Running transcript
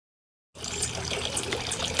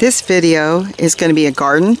This video is going to be a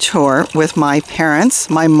garden tour with my parents,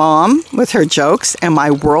 my mom with her jokes, and my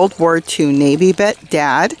World War II Navy Vet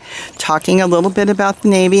dad, talking a little bit about the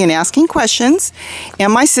Navy and asking questions,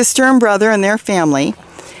 and my sister and brother and their family.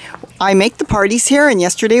 I make the parties here, and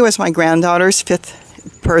yesterday was my granddaughter's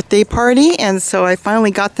 5th birthday party, and so I finally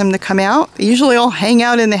got them to come out. They usually all hang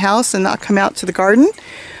out in the house and not come out to the garden,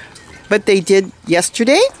 but they did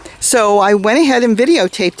yesterday. So I went ahead and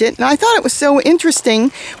videotaped it, and I thought it was so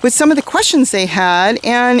interesting with some of the questions they had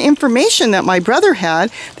and information that my brother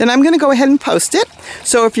had that I'm going to go ahead and post it.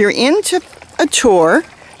 So if you're into a tour,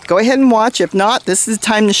 go ahead and watch. If not, this is the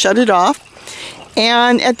time to shut it off.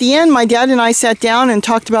 And at the end, my dad and I sat down and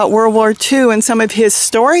talked about World War II and some of his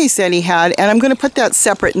stories that he had, and I'm going to put that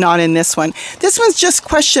separate, not in this one. This one's just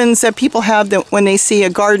questions that people have that when they see a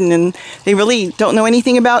garden and they really don't know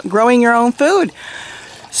anything about growing your own food.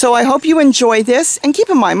 So I hope you enjoy this, and keep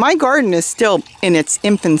in mind, my garden is still in its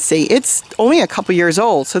infancy. It's only a couple years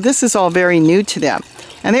old, so this is all very new to them.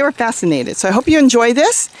 And they were fascinated. So I hope you enjoy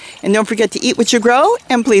this, and don't forget to eat what you grow,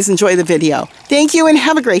 and please enjoy the video. Thank you, and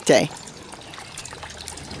have a great day.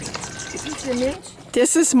 Is this your mint?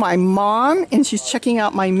 This is my mom, and she's checking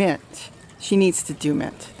out my mint. She needs to do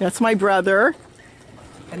mint. That's my brother.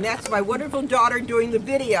 And that's my wonderful daughter doing the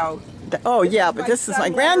video. Oh yeah, but this is my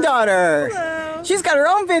granddaughter. Hello. She's got her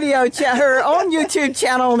own video, her own YouTube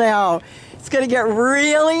channel now. It's going to get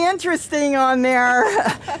really interesting on there.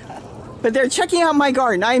 But they're checking out my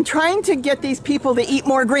garden. I'm trying to get these people to eat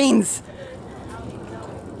more greens.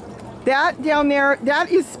 That down there,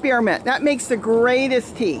 that is spearmint. That makes the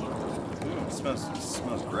greatest tea. It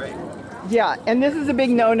smells great. Yeah, and this is a big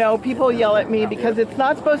no-no. People yell at me because it's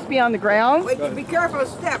not supposed to be on the ground. Wait, be careful,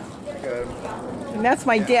 step. Good. And that's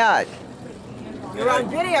my dad. You're on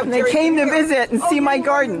video. And they came to visit and see my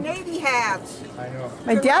garden. Navy hats. I know.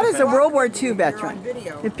 My dad is a World War II veteran.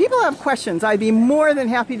 If people have questions, I'd be more than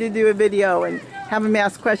happy to do a video and have them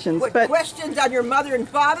ask questions. What, But questions on your mother and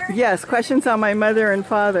father? yes, questions on my mother and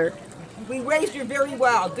father. We raised you very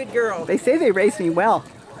well. Good girl. They say they raised me well.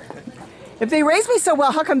 If they raised me so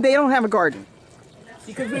well, how come they don't have a garden?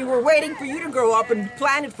 Because we were waiting for you to grow up and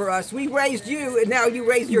plan it for us. We raised you, and now you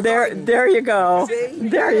raised your garden. There you go. See?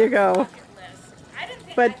 There you go.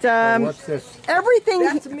 But What's this? everything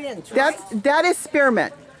That's mint, right? that is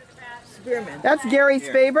spearmint. Spearmint. That's Gary's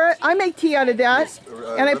favorite. I make tea out of that,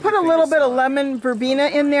 and I put a little bit of lemon verbena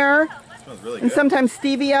in there, Smells really and good. sometimes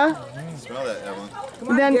stevia. Smell that, Evelyn. Come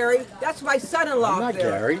on, then- Gary. That's my son-in-law. Not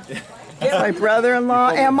there. Gary. My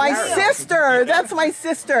brother-in-law and my Gary. sister. That's my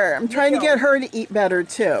sister. I'm trying to get her to eat better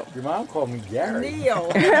too. Your mom called me Gary.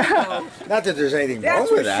 Neil. Not that there's anything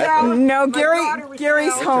That's wrong with that. Rochelle. No, My daughter was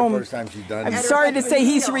Gary's Rochelle. home. First time she's done I'm it. sorry to say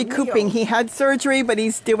he's Neil, recouping. Neil. He had surgery, but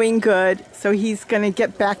he's doing good. So he's going to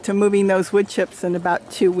get back to moving those wood chips in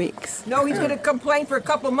about 2 weeks. No, he's going to complain for a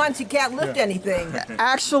couple of months he can't lift anything.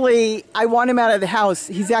 Actually, I want him out of the house.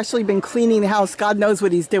 He's actually been cleaning the house. God knows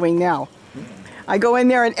what he's doing now. I go in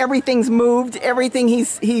there and everything's moved. Everything,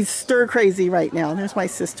 he's stir crazy right now. There's my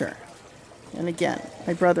sister. And again,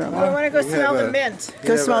 my brother-in-law. I want to go smell have the a- mint.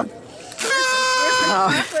 Go smell.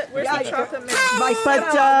 Where's the chocolate mint? My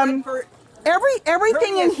But, son-in-law went for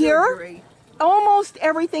Everything in hernia here, surgery. almost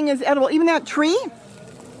everything is edible. Even that tree,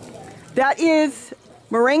 that is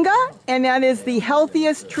moringa, and that is the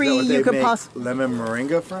healthiest tree you could possibly. Lemon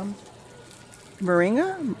moringa from?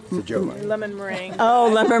 Moringa? It's a joke. Lemon meringue. Oh,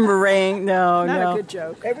 lemon meringue. No, Not no. a good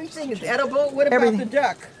joke. Everything is edible. What about Everything. the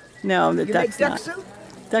duck? No, the You make duck's duck not. soup?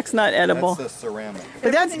 Duck's not edible. That's the ceramic.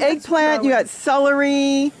 But that's Everything has eggplant, you growing. got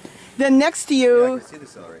celery. Then next to Yeah, I you, can see the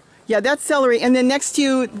celery. yeah, that's celery. And then next to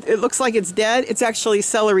you, it looks like it's dead. It's actually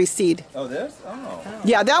celery seed. Oh, this? Oh.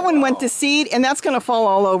 Yeah, that one went to seed, and that's going to fall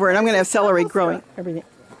all over, and I'm going to have celery growing everything.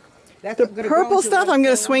 That's The gonna purple grow into stuff, a- I'm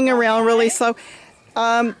going to swing around really slow.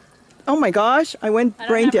 Oh my gosh, I went I don't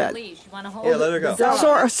brain have dead. a leash. You want to hold Yeah, it? let her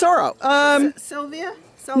go. Sorrow. Sylvia?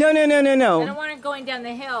 No. I don't want it going down the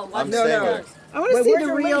hill. Watch I'm the saying stairs. I want to Wait, see where's the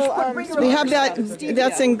your real. leash? Bring your We have leash. that. Stevia.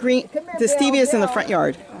 That's in green. Come here, The stevia is in the Bill. front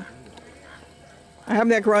yard. I have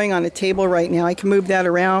that growing on a table right now. I can move that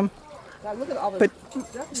around. God, look at all But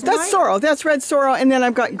this. that's sorrel. That's red sorrel, and then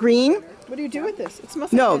I've got green. What do you do with this? It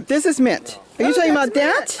smells No, this is mint. Are you talking about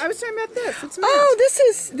that? I was talking about this. It's mint. Oh,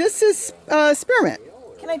 this is spearmint.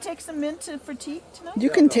 Can I take some mint for tea tonight?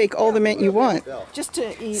 You can take all the mint you want. Just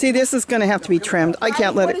to eat. See, this is going to have to be trimmed. I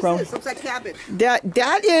can't let it grow. What is this? Looks like cabbage.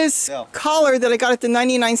 That is collar that I got at the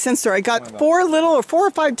 99-cent store. I got four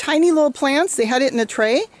or five tiny little plants. They had it in a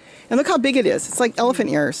tray. And look how big it is. It's like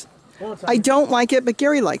elephant ears. I don't like it, but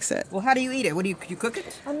Gary likes it. Well, how do you eat it? Could you cook it?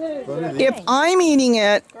 If I'm eating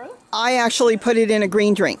it, I actually put it in a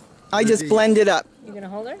green drink. I just blend it up. You gonna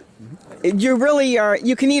hold her? You really are.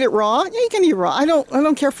 You can eat it raw. Yeah, you can eat it raw. I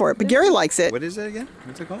don't care for it, but Gary likes it. What is that again?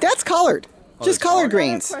 What's it called? That's collard. Just that's collard collard?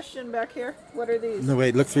 greens. Question back here. What are these? No,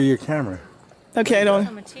 wait, look through your camera. Okay, I don't.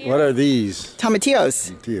 Tomatillo. What are these?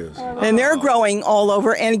 Tomatillos. Tears. And they're growing all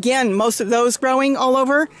over. And again, most of those growing all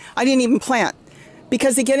over, I didn't even plant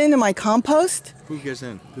because they get into my compost. Who gets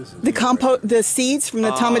in? The seeds from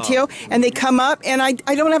the tomatillo, and they come up, and I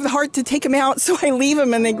don't have the heart to take them out, so I leave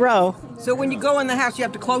them and they grow. So when you go in the house, you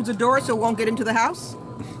have to close the door so it won't get into the house?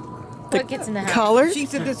 What gets in the house? Collard? She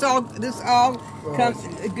said this all comes,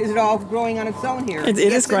 is it all growing on its own here? It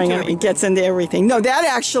is growing. It gets into everything. No, that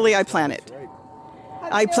actually I planted.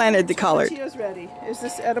 I planted the collard. Tomatillo's ready. Is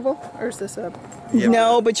this edible or is this a?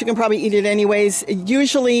 No, but you can probably eat it anyways.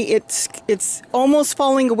 Usually it's almost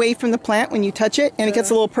falling away from the plant when you touch it, and it gets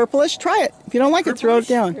a little purplish. Try it. If you don't like it, throw it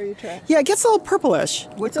down. Here, you try. Yeah, it gets a little purplish.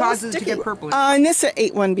 What causes it to get purple? Nissa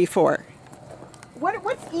ate one before.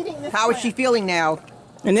 What's eating this? How is she feeling now?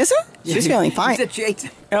 And Nissa? She's feeling fine. Said she ate.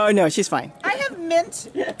 Oh, no, she's fine. I have mint.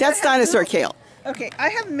 That's dinosaur kale. Okay, I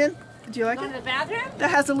have mint. Do you like Go to it? the bathroom? That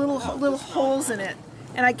has a little holes in it,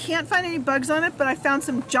 and I can't find any bugs on it. But I found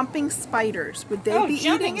some jumping spiders. Would they be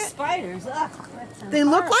eating it? Spiders. Ugh, They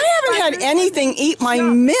look. I haven't had anything eat my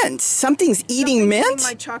mint. Something's eating mint?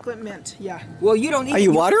 My chocolate mint. Yeah. Well, you don't eat Are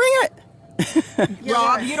you watering it?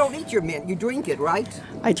 Rob, you don't eat your mint. You drink it, right?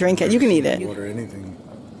 I drink it. You can eat it. Water anything.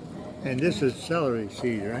 And this is celery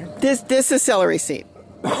seed, right? This is celery seed.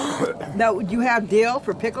 Now, do you have dill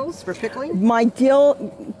for pickles, for pickling? My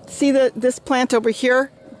dill, see this plant over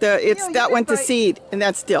here? you That went to didn't seed, and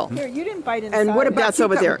that's dill. Here, you didn't bite inside. And what about That's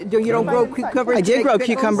over there. Do you don't grow cucumbers? I to did make grow pickles?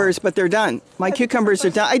 cucumbers, but they're done. My cucumbers are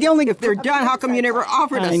done. I only If they're done, how come you never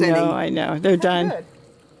offered us any? I know. They're done.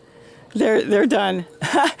 They're done.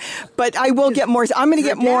 But I will get more. I'm going to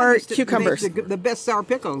get Your dad more used to cucumbers. make the best sour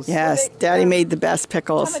pickles. Yes, Daddy made the best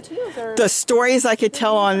pickles. The stories I could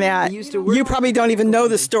tell on that. used to work You probably don't even know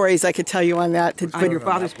the stories I could tell you on that. On your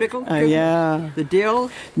father's pickle? Yeah. The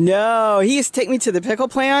dill? No, he used to take me to the pickle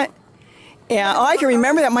plant. And I can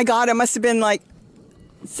remember that. My God, I must have been like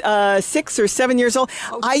 6 or 7 years old.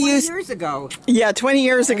 Oh, I 20 used, years ago. yeah, 20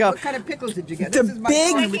 years ago. What kind of pickles did you get? The This is my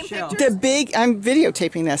big, daughter, Michelle. I'm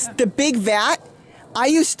videotaping this. The big vat. I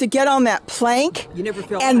used to get on that plank. You never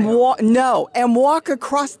fell and down? and walk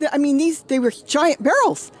across. They were giant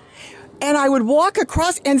barrels. And I would walk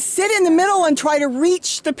across and sit in the middle and try to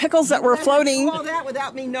reach the pickles that were floating. You all that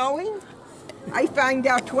without me knowing? I found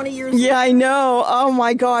out 20 years Yeah, I know. Oh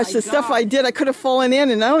my gosh, My the stuff God. I did, I could have fallen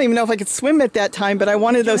in, and I don't even know if I could swim at that time. But I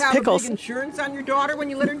wanted those you have pickles. A big insurance on your daughter when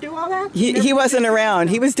you let her do all that? He wasn't around.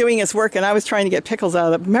 He was doing his work, and I was trying to get pickles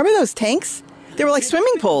out of them. Remember those tanks? They were like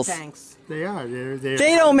swimming pools. Thanks. They are. They're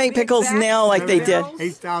They don't make pickles vats, now like they did.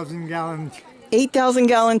 8,000 gallons.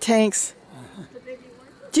 8,000-gallon tanks.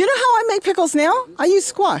 Do you know how I make pickles now? I use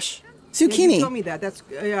squash, Yeah, you zucchini. told me that. That's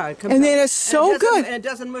yeah. It comes And out- then it's so and it doesn't- good. And it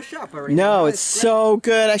doesn't mush up or anything. No, It's it's great. so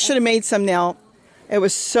good. I should have made some now. It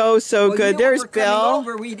was so Well, good. you know, There's we're coming Belle.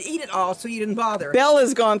 Over, we'd eat it all, so you didn't bother. Belle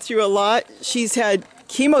has gone through a lot. She's had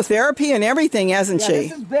chemotherapy and everything, hasn't yeah, she?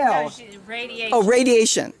 this is Belle. Radiation. Oh,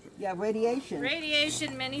 radiation. Yeah, radiation.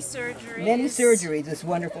 Radiation, many surgeries. Many surgeries. This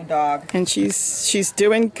wonderful dog. And she's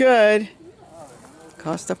doing good.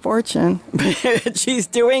 Cost a fortune, but she's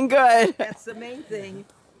doing good. That's the main thing.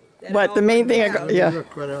 That What all the main worked thing? out. Yeah.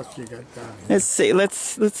 Look what else you got down. Let's see.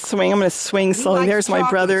 Let's swing. I'm going to swing He slowly. likes There's my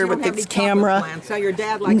chocolates. brother You don't with have his any chocolate camera. plants. So your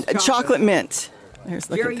dad likes chocolate. Chocolate mint. There's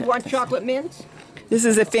look Jerry, at you that. want chocolate mint? This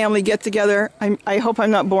is a family get together. I hope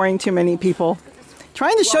I'm not boring too many people.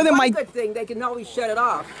 Trying to show Well, them one my. good thing, they can always shut it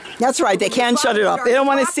off. That's right. They When can your shut it father off. They don't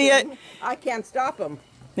want to starts see it. talking, I can't stop them.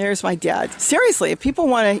 There's my dad. Seriously, if people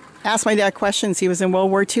want to ask my dad questions, he was in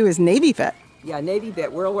World War II as Navy vet. Yeah, Navy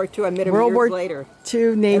vet, World War II. I met him World years War later.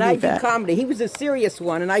 II Navy And I vet. do comedy. He was a serious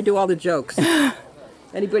one, and I do all the jokes.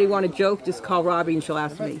 Anybody want a joke, just call Robbie and she'll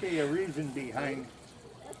ask There me. must be a reason behind.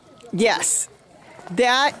 Yes.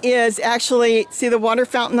 That is actually, see the water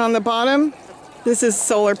fountain on the bottom? This is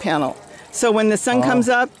solar panel. So when the sun comes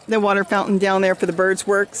up, the water fountain down there for the birds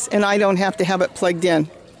works, and I don't have to have it plugged in.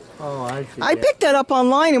 Oh, I see. I picked that up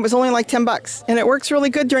online. It was only like $10, and it works really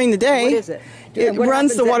good during the day. What is it? It And what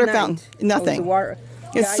runs the happens at water night? fountain. Oh, Nothing. the water.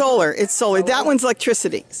 It's Yeah, I- solar. It's solar. That one's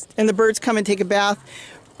electricity, and the birds come and take a bath.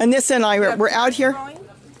 And this and I, we're out here.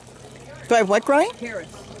 Do I have what growing?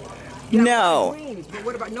 Carrots. No. Greens, but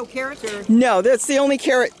what about no carrots or? No, that's the only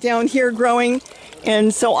carrot down here growing,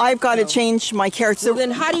 and so I've got to change my carrots. So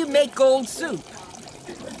then how do you make gold soup?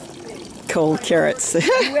 Cold carrots.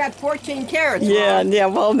 You had 14 carrots. Yeah, Mom. yeah.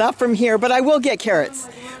 Well, not from here, but I will get carrots.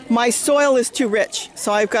 My soil is too rich,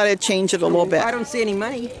 so I've got to change it a little bit. I don't see any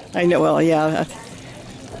money. I know, well, yeah.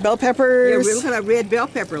 Bell Yeah, peppers. look at that red bell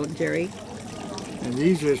pepper, Jerry. And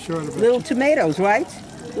these are sort of Little tomatoes, right?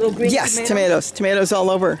 Little green Yes, tomatoes. Tomatoes all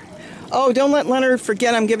over. Oh, don't let Leonard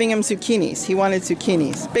forget I'm giving him zucchinis. He wanted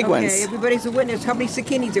zucchinis. Big ones. Okay, everybody's a witness. How many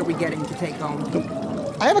zucchinis are we getting to take home?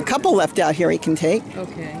 I have a couple left out here he can take.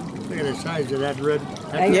 Okay. look at the size of that red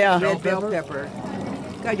Yeah. Red bell pepper.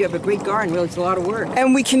 God, you have a great garden. Really, it's a lot of work.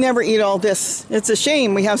 And we can never eat all this. It's a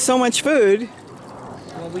shame. We have so much food.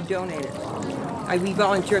 Well, we donate it. We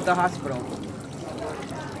volunteer at the hospital.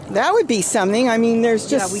 That would be something. I mean, there's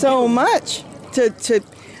just we so do. much to.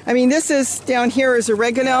 I mean, this is down here is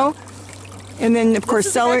oregano, and then of course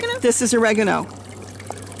is celery. oregano? This is oregano.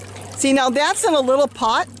 See, now that's in a little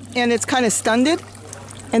pot, and it's kind of stunted,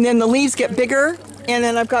 and then the leaves get bigger, and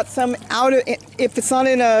then I've got some out of. If it's not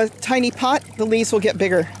in a tiny pot, the leaves will get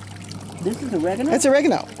bigger. This is oregano? That's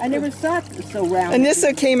oregano. I never saw it so round. And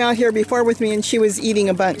Nissa came out here before with me, and she was eating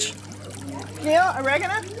a bunch. Neil,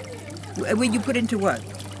 oregano? Would you put into what?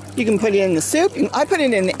 You can put it in the soup. I put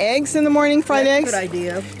it in the eggs in the morning, fried That's a eggs. good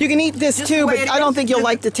idea. You can eat this Just too, the way but it I don't is? think you'll Just-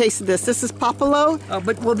 like the taste of this. This is popolo.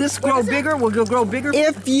 But will this grow bigger? Will it grow bigger?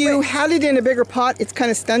 If you had it in a bigger pot, it's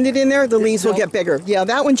kind of stunted in there, the leaves will no. get bigger. Yeah,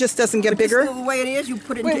 that one just doesn't get bigger. Just the way it is, you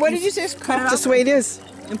put it Wait, into... what did you say? Cut it Just up the way it is.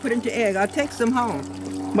 and put it into egg. I'll take some home.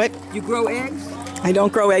 But You grow eggs? I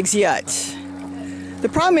don't grow eggs yet. The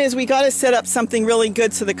problem is we got to set up something really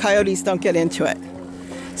good so the coyotes don't get into it.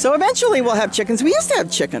 So eventually we'll have chickens. We used to have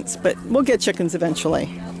chickens, but we'll get chickens eventually.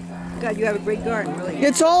 God, you have a great garden, really.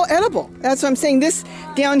 It's all edible. That's what I'm saying. This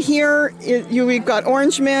down here, we've got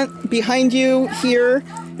orange mint. Behind you here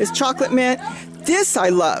is chocolate mint. This I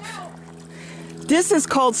love. This is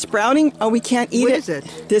called sprouting. Oh, we can't eat What it. is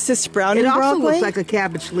it? This is sprouting It also broccoli. looks like a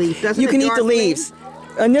cabbage leaf, doesn't You it? can eat Dark the green? leaves.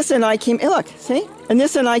 Anissa and I came. Hey, look, see?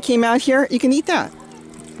 Anissa and I came out here. You can eat that.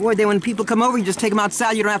 Boy, then when people come over, you just take them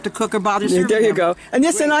outside. You don't have to cook or bother serving There you them. go.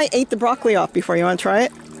 Anissa and I ate the broccoli off before. You want to try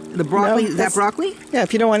it? The broccoli, No, is that that's- broccoli? Yeah,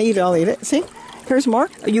 if you don't want to eat it, I'll eat it. See? Here's more.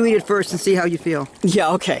 You eat it first and see how you feel. Yeah,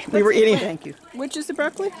 okay. We were eating. Thank you. Which is the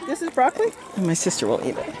broccoli? This is broccoli? And my sister will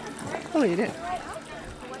eat it. Oh, you did.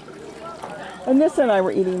 Anissa and I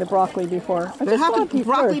were eating the broccoli before. I But just how want come to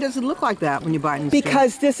broccoli first. doesn't look like that when you buy it in the store?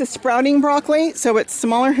 Because this is sprouting broccoli, so it's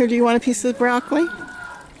smaller. Here, do you want a piece of broccoli?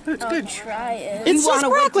 It's good. Try it. It's wanna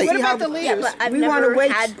just wait to broccoli. see What about how- the leaves? Yeah, but I've We wanna never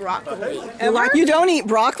wait. had broccoli. You don't eat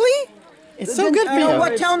broccoli? It's so good for You know you.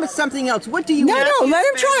 what? Tell them it's something else. What do you No, eat? no, let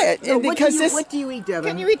him try it. No, what because do you, this, what do you eat, Devin?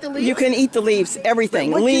 Can you eat the leaves? you can eat the leaves, everything.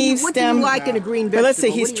 What do you- Leaves, what stem. do you like in a green But vegetable? let's say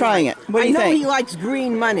What he's do you trying like? it. What do you I know think? he likes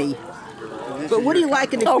green money. But what do you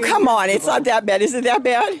like in a Oh, green come on. vegetable? It's not that bad. Is it that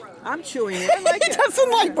bad? I'm chewing it. He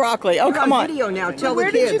doesn't like broccoli. Oh, You're come on on. video now. Tell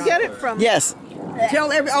Where the kids. did you get it from? Yes.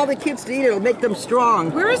 Tell all the kids to eat it. It'll make them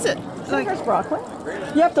strong. Where is it? Here's broccoli.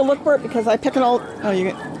 You have to look for it because I pick it all. Oh,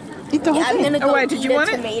 you eat the whole I'm thing. gonna go Oh, wait, did eat you a want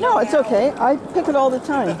it? tomato No, it's now. okay. I pick it all the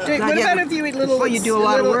time. What Not yet, about but if you eat little, before you do a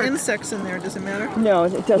lot of little work. insects in there? Does it matter? No,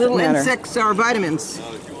 it doesn't Little matter. insects are vitamins.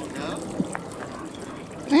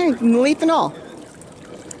 Hey, leaf and all.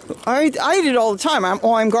 I eat it all the time.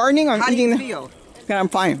 I'm gardening. I'm How do eating. you feel? Yeah, I'm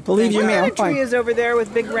fine. Believe you What me, kind I'm of tree fine. is over there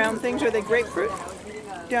with big round things? Are they grapefruit?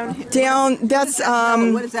 Down here. Down. That's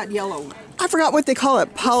What is that yellow? I forgot what they call it.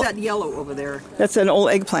 What's that yellow over there? That's an old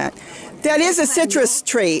eggplant. That is a citrus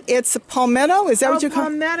tree. It's a palmetto. Is that what you call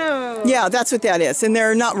it? palmetto. Yeah, that's what that is. And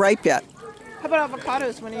they're not ripe yet. How about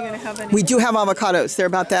avocados? When are you going to have any? We do have avocados. They're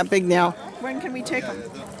about that big now. When can we take them?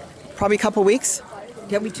 Probably a couple weeks.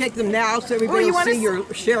 Can we take them now so Oh, everybody will wanna see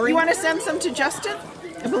you're sharing? You want to send some to Justin?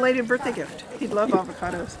 A belated birthday gift. He'd love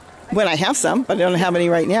avocados. When I have some, but I don't have any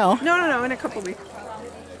right now. No, in a couple weeks.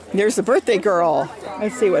 There's the birthday girl.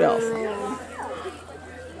 Let's see what else.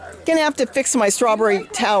 Gonna have to fix my strawberry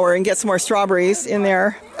tower and get some more strawberries in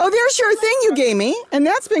there. Oh, there's your thing you gave me, and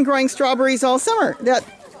that's been growing strawberries all summer. That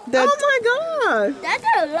Oh my God! That's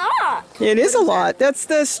a lot. it is a lot. That's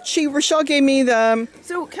the Rochelle gave me the.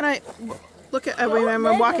 So can I look at? Wait, I'm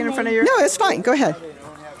walking in front of your. No, it's fine. Go ahead.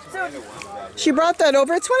 She brought that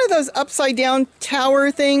over. It's one of those upside down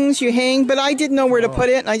tower things you hang, but I didn't know where to put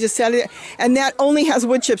it, and I just set it. And that only has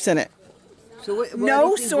wood chips in it. So will No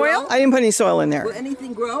anything soil? grow? I didn't put any soil in Will there.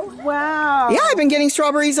 anything grow? Wow. Yeah, I've been getting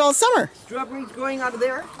strawberries all summer. Strawberries growing out of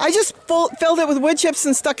there? I just filled it with wood chips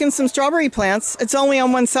and stuck in some strawberry plants. It's only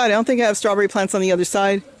on one side. I don't think I have strawberry plants on the other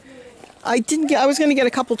side. I was going to get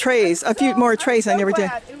a couple trays, a few more trays. I never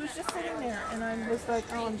did. It was just sitting there, and I was like,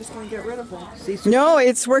 oh, I'm just going to get rid of them. See, so No,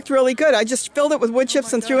 it's worked really good. I just filled it with wood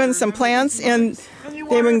chips and threw in some plants, and And you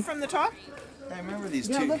they've water been. it from the top? remember these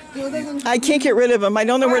Yeah, two. look, look. I can't get rid of them. I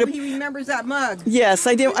don't know where to. He remembers that mug. Yes,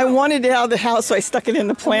 I did. I wanted it out of the house, so I stuck it in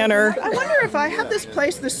the planter. I wonder if I have this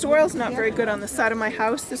place, the soil's not very good on the side of my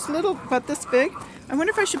house. This little, but this big. I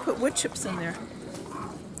wonder if I should put wood chips in there.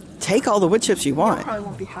 Take all the wood chips you want. Probably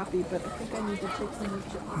won't be happy, but I think I need to take some wood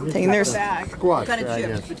chips. Taking theirs. Bag. Squash, What kind of I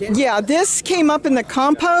chips? guess. Potatoes? Yeah, this came up in the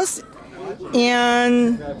compost,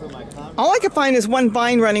 and all I could find is one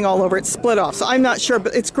vine running all over it, split off. So I'm not sure,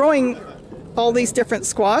 but it's growing all these different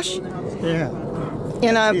squash. Yeah.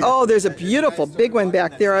 And oh, there's a beautiful big one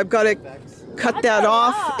back there. I've got to cut that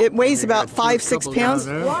off. It weighs about 5-6 pounds.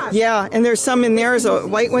 Yeah, and there's some in there. There's a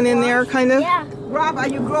white one in there, kind of. Yeah. Rob, are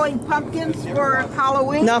you growing pumpkins for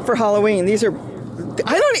Halloween? Not for Halloween. These are,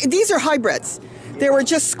 these are hybrids. They were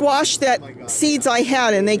just squash that seeds I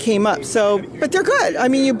had, and they came up. So, but they're good. I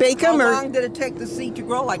mean, you bake them, How or long did it take the seed to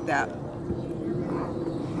grow like that?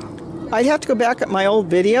 I'd have to go back at my old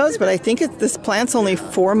videos, but I think this plant's only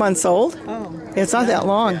 4 months old. Oh. It's not that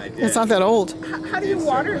long. It's not that old. How do you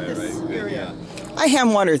water this area? I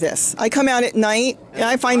hand water this. I come out at night, and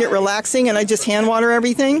I find it relaxing, and I just hand water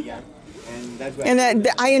everything. And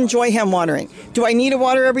I enjoy hand watering. Do I need to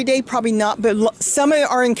water every day? Probably not, but some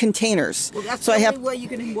are in containers. Well, that's So the I only have way you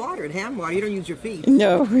can water it, hand water. You don't use your feet.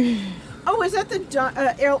 no. Oh, is that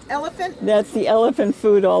the elephant? That's the elephant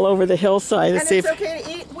food all over the hillside. And it's okay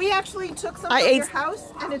to eat. We actually took some I from ate- your house,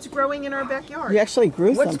 and it's growing in our backyard. You actually grew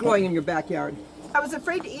What's something. growing in your backyard? I was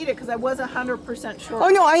afraid to eat it because I wasn't 100% sure. Oh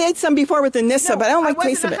no, I ate some before with the Nissa, but I don't like the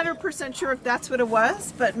taste of wasn't it. 100% sure if that's what it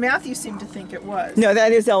was, but Matthew seemed to think it was. No,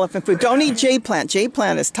 that is elephant food. Don't eat J plant. J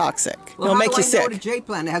plant is toxic. It'll make you How do I know sick. what a J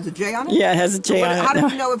plant? It has a J on it? Yeah, it has a J on it. How do No.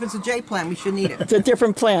 we know if it's a J plant? We shouldn't eat it. It's a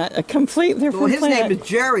different plant, a complete different Well, his plant. name is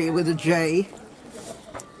Jerry with a J.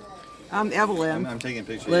 I'm Evelyn. I'm taking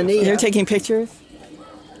pictures. Linnea. You're taking pictures?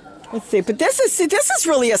 Let's see, but this is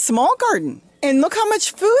really a small garden. And look how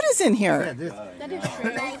much food is in here. That is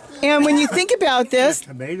true. And when you think about this,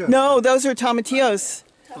 Tomatoes. no, those are tomatillos.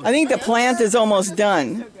 I think the plant is almost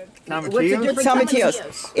done. What's the Tomatillos? difference?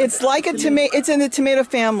 Tomatillos. It's like a tomato. It's in the tomato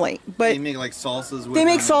family, but They make like salsas with they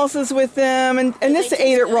make them. salsas with them. And this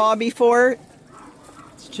ate at Raw before.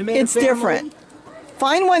 Tomato It's family? different.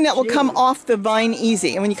 Find one that will come off the vine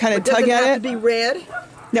easy, and when you kind of Does tug it have at to it. be red?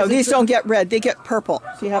 No, these don't get red. They get purple.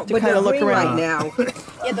 So you have to But kind they're of look green around. right now.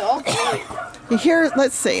 Yeah, they're all green. Here,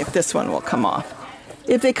 let's see if this one will come off.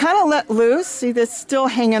 If they kind of let loose, see, that's still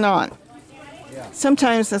hanging on.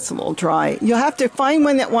 Sometimes that's a little dry. You'll have to find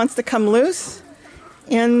one that wants to come loose,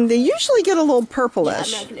 and they usually get a little I'm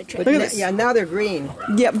purplish. not gonna try. Look at this. Yeah, now they're green.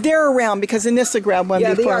 Yep, they're around because Anissa grabbed one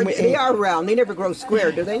Yeah, before. they are round. They never grow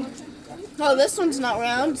square, do they? No, this one's not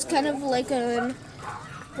round. It's kind of like an,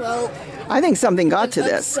 well, I think something got to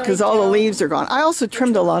this because all the leaves are gone. I also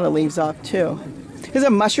trimmed a lot of leaves off too. There's a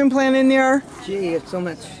mushroom plant in there. Gee, it's so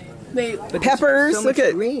much. wait. But Peppers. So Look much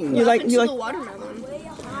at green. you like Happened to the watermelon.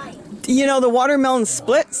 you know the watermelon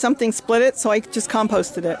split. Something split it, so I just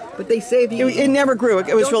composted it. But they say if you It never grew.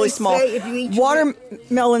 It was Don't really they small. say if you eat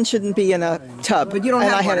Watermelon shouldn't be in a tub. But you don't and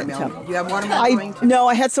have I had it in a watermelon. tub. Do you have watermelon growing too? No,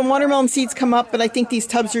 I had some watermelon seeds come up, but I think these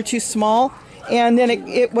tubs are too small. And then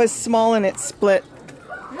it was small and it split.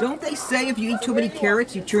 Don't they say if you eat too many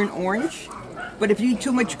carrots, you turn orange? But if you eat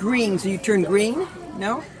too much greens, you turn green?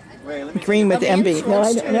 No? Green with envy. No,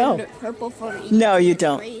 I don't know. Purple from eating No, you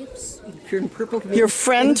don't. grapes. You turn purple from Your eating-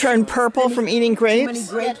 friend then turned purple from eating too many grapes.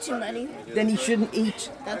 Yeah, grapes, too many. then he shouldn't eat.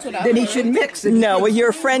 That's what I Then he heard. should mix it. No, well,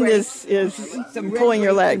 your friend is Some pulling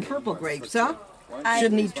your red grapes and leg. Purple grapes, huh?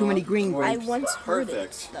 Shouldn't eat too many green I grapes. once heard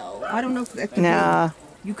it, though. I don't know if that's Nah.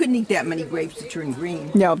 You couldn't eat that many grapes to turn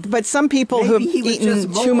green. No, but some people who've Maybe he was eaten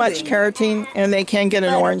just too much molding. carotene and they can get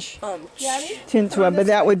an orange tint to it, but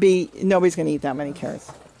that would be, nobody's going to eat that many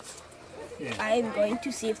carrots. I'm going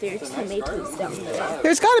to see if there's tomatoes down there.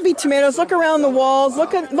 There's got to be tomatoes. Look around the walls.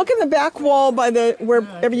 Look in the back wall by where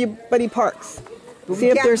everybody parks. See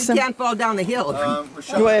if there's some. You can't fall down the hill.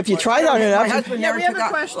 Well, if you try long My enough. husband Yeah, never we have took a out-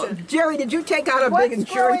 question. Jerry, did you take out a What's big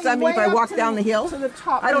insurance on me if I growing walk way down the hill? to the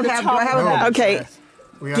top, I don't to the have. top Do I have of a that? Okay,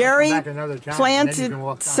 We have to come Gary back another time, and then you planted can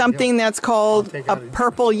walk down the something hill. that's called I'll take a out a-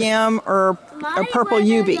 purple yam or a purple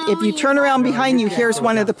ubi. If you turn around behind you, here's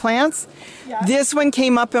one of the plants. This one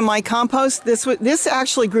came up in my compost. This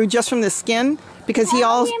actually grew just from the skin because he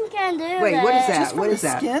also Wait, what is that? What is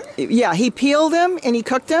that? Skin? yeah, he peeled them and he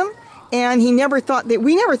cooked them, and we never thought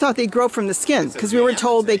they'd grow from the skin because we were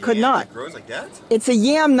told they could not. It grows like that? It's a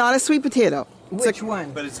yam, not a sweet potato. Which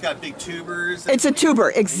one? But it's got big tubers. It's a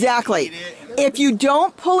tuber, exactly. Eat it. If you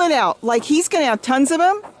don't pull it out, like he's going to have tons of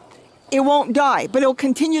them, it won't die, but it'll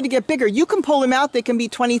continue to get bigger. You can pull them out, they can be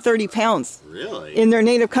 20, 30 pounds Really? in their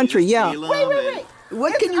native country, yeah. Wait.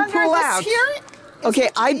 What can you Under pull this out? Here? Okay,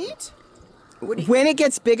 when it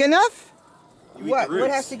gets big enough, What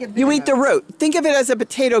has to get big you eat the enough? root. Think of it as a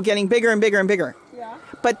potato getting bigger and bigger and bigger. Yeah.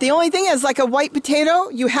 But the only thing is, like a white potato,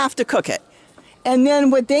 you have to cook it. And then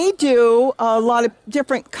what they do, a lot of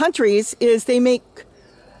different countries, is they make,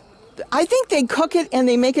 I think they cook it and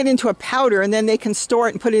they make it into a powder, and then they can store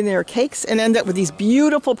it and put it in their cakes and end up with these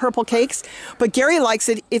beautiful purple cakes. But Gary likes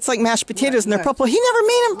it. It's like mashed potatoes and they're purple. He never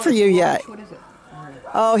made them for you yet. What is it?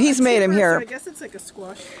 Oh, he's made them So here. I guess it's like a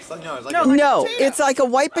squash. No, it's like No, a, like No, a potato. it's like a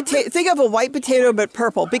white potato. Think of a white potato but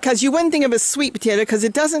purple, because you wouldn't think of a sweet potato because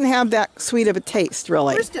it doesn't have that sweet of a taste,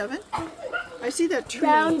 really. Where's Devin? I see that tree.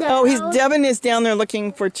 Down the Oh, hill. Devin is down there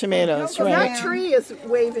looking for tomatoes, Oh, right? that tree is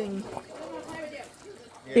waving.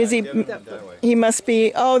 Is he? that way. He must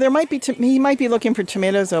be. Oh, there might be. He might be looking for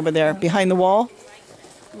tomatoes over there behind the wall.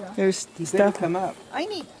 There's Better stuff. come up. I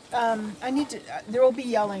need to. There will be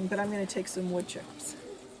yelling, but I'm going to take some wood chips.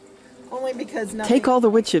 Only because nothing. Take all the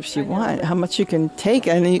wood chips you I know, want. but- How much you can take,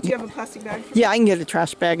 and Do you have a plastic bag? For yeah, I can get a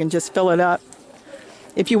trash bag and just fill it up.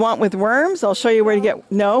 If you want with worms, I'll show you where to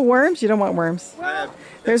get. No worms. You don't want worms.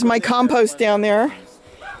 There's my compost down there.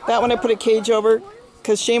 That one I put a cage over,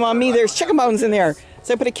 because shame on me. There's chicken bones in there,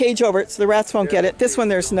 so I put a cage over it so the rats won't get it. This one,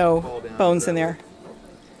 there's no bones in there.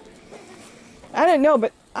 I don't know,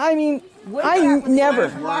 but I mean, never.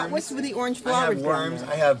 What's with the orange I flowers? have down worms.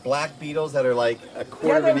 there? I have black beetles that are like a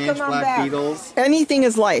quarter of Yeah, an they'll inch. come on Black back. beetles. Anything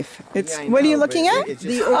is life. It's. Yeah, I What are you know, but looking at? it's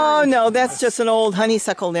just- Oh no, that's just an old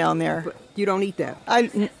honeysuckle down there. You don't eat that.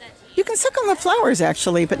 You can suck on the flowers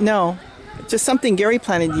actually, but no, just something Gary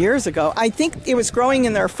planted years ago. I think it was growing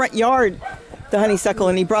in their front yard, the honeysuckle,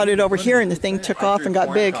 and he brought it over here, and the thing took off and got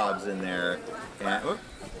corn big. cobs in there, and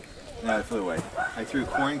no, it flew away. I threw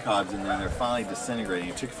corn cobs in there, and they're finally disintegrating.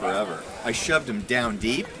 It took forever. I shoved them down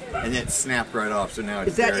deep, and it snapped right off. So now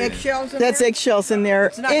it's Is that buried in- eggshells in That's there? eggshells in there.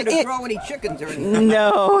 It's not going to grow any chickens or anything.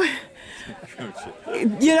 No.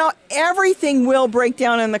 You know, everything will break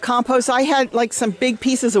down in the compost. I had like some big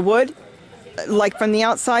pieces of wood, like from the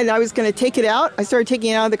outside, and I was going to take it out. I started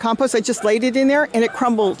taking it out of the compost. I just laid it in there, and it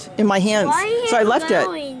crumbled in my hands. Why So I left it.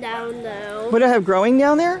 going down though? What do I have growing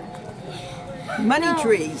down there? Money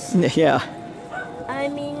trees. Yeah. I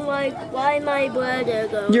mean, like, why my brother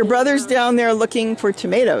going? Your brother's down there looking for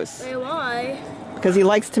tomatoes Wait, why? because he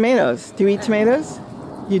likes tomatoes. Do you eat tomatoes?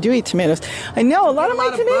 You do eat tomatoes. I know a lot of my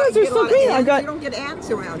tomatoes are so green. I You got. don't get ants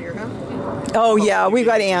around here, huh? Oh yeah, we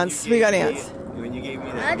got ants. We got ants. When you gave me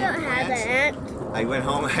that I mint don't have plant, an ant. I went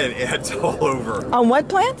home and had ants all over. On what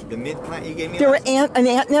plant? The mint plant you gave me. There were last- an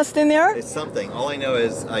ant nest in there. It's something. All I know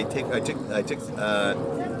is I took.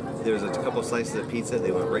 There was a couple slices of pizza.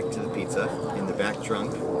 They went right to the pizza in the back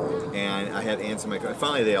trunk, and I had ants in my car.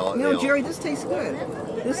 Finally, they all. Jerry, this tastes good.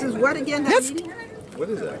 This is what again? That's- What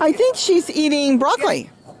is that? I think she's eating broccoli.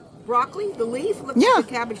 Broccoli, the leaf? Look Yeah. at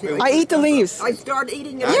the cabbage there. I eat the leaves. I started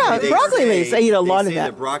eating it. Yeah, They broccoli say- leaves. I eat a lot they of say that.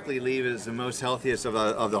 The broccoli leaf is the most healthiest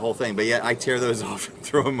of the whole thing, but yet I tear those off and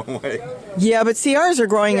throw them away. Yeah, but see, ours are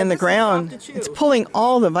growing in the this is ground. soft to chew. It's pulling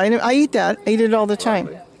all the vitamin. I eat that. I eat it all the time.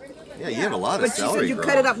 Yeah, you have a lot of But she celery. said you growing.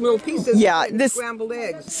 cut it up in little pieces. Yeah, like this- scrambled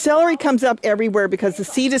eggs. Celery comes up everywhere because the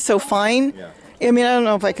seed is so fine. Yeah. I mean, I don't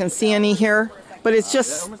know if I can see any here, but it's That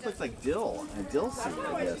just, almost looks like dill. A dill seed,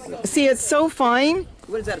 I guess. see, it's so fine.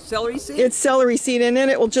 What is that, a celery seed? It's celery seed in it.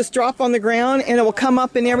 It will just drop on the ground and it will come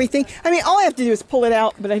up and everything. I mean, all I have to do is pull it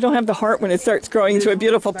out, but I don't have the heart when it starts growing into a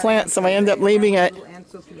beautiful plant, so I end up leaving it.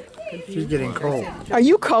 She's getting cold. Are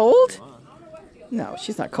you cold? No,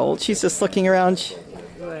 she's not cold. She's just looking around.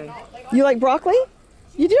 You like broccoli?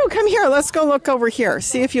 You do? Come here. Let's go look over here.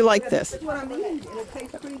 See if you like this.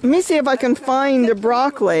 Let me see if I can find the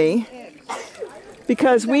broccoli.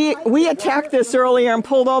 Because we attacked this earlier and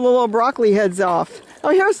pulled all the little broccoli heads off. Oh,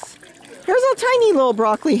 here's a tiny little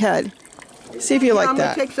broccoli head. See if you like I'm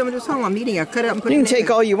that. going to take some of this home. I'm eating it. Cut it up and put You it can in take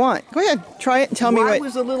there. all you want. Go ahead. Try it and tell me Why what.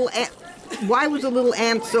 was the little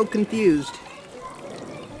ant so confused?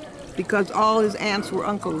 Because all his ants were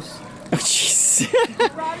uncles. Oh, jeez.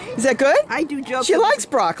 Is that good? I do jokes. She likes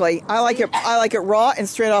broccoli. I like it raw and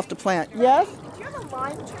straight off the plant. Yes? Do you have a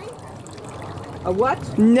lime tree? A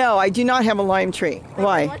what? No, I do not have a lime tree.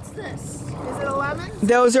 Why? What's this? Is it a lemon?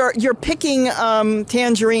 Those are, you're picking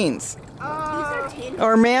tangerines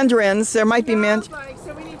or mandarins. There might be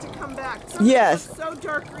So we need to come back. Some Yes. look so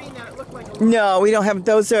dark green that it looked like a lemon. No, we don't have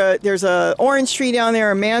those. There's a orange tree down there,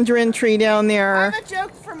 a mandarin tree down I there. have a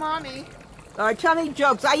joke for mommy. All right, tell me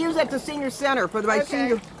jokes. I use that at the senior center for my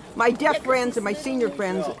Okay. my deaf friends and my senior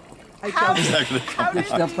friends. How did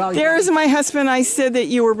They'll probably There's my husband. I said that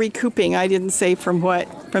you were recouping. I didn't say from what.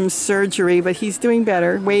 From surgery, but he's doing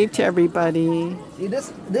better. Wave to everybody. see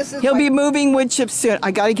this is He'll like, be moving Woodchips soon.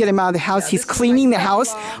 I got to get him out of the house. He's cleaning the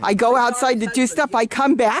house. I go outside to do stuff. I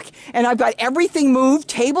come back and I've got everything moved.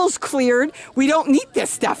 Tables cleared. We don't need this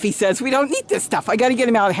stuff, he says. We don't need this stuff. I got to get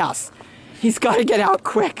him out of the house. He's got to get out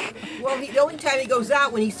quick. Well, the only time he goes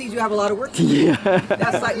out when he sees you have a lot of work to do. Yeah.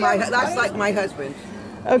 That's like my husband.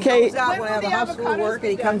 Okay. He goes out when I have a house full of work,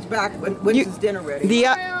 and he comes back when his dinner ready.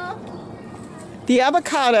 The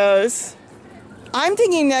avocados, I'm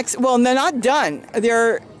thinking next, well, they're not done.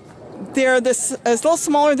 They're this a little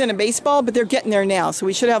smaller than a baseball, but they're getting there now. So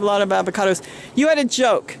we should have a lot of avocados. You had a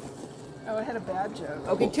joke. Oh, I had a bad joke.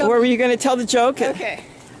 Okay, Were you going to tell the joke? Okay.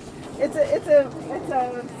 It's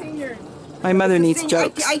a senior. My mother needs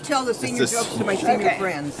jokes. I tell the senior It's just- jokes to my senior Okay.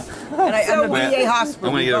 friends. And I'm a VA hospital.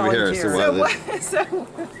 I'm gonna get over here. So volunteer. what? So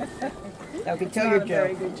Okay, tell not your a very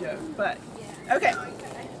joke. good joke, but okay.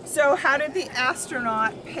 So how did the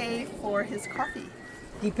astronaut pay for his coffee?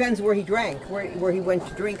 Depends where he drank, where he went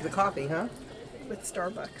to drink the coffee, huh? With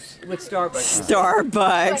Starbucks. With Starbucks.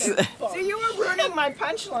 Starbucks. So you were ruining my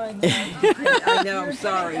punchline. I know, I'm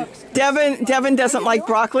sorry. Devin doesn't like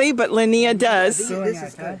broccoli, but Linnea does. This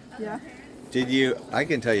is good. Yeah. Did you? I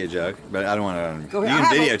can tell you a joke, but I don't want to. Go You ahead.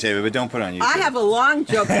 can I have videotape it, but don't put it on YouTube. I have a long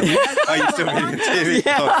joke. Oh, you still videotape it?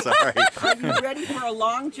 Oh, sorry. Are you ready for a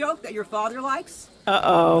long joke that your father likes?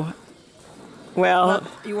 Uh-oh. Well,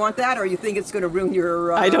 You want that, or you think it's going to ruin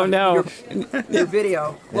your? I don't know. Your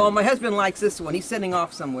video. Well, my husband likes this one. He's sending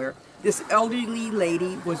off somewhere. This elderly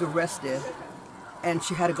lady was arrested, and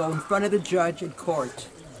she had to go in front of the judge in court.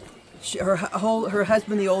 Her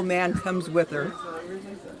husband, the old man, comes with her,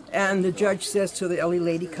 and the judge says to the elderly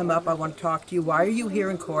lady, "Come up. I want to talk to you. Why are you here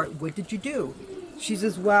in court? What did you do?" She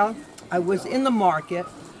says, "Well, I was in the market,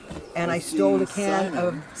 and I stole a can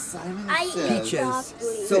of peaches."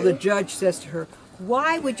 So the judge says to her,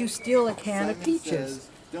 "Why would you steal a can of peaches?"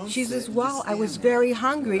 She says, "Well, I was very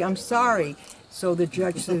hungry. I'm sorry." So the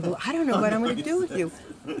judge says, "Well, I don't know what I'm going to do with you."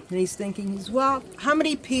 And he's thinking, "Well, how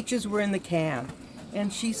many peaches were in the can?"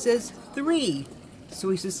 And she says, 3. So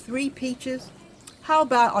he says, 3 peaches? How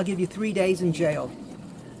about I'll give you 3 days in jail?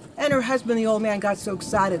 And her husband, the old man, got so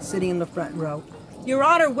excited sitting in the front row. "Your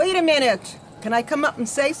Honor, wait a minute. Can I come up and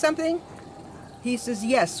say something?" He says,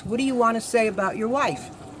 "Yes. What do you want to say about your wife?"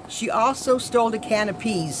 "She also stole a can of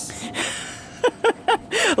peas."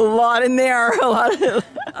 A lot in there. A lot of...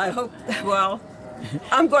 I hope, well,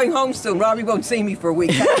 I'm going home soon. Robbie won't see me for a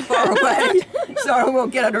week. I'm far away. So I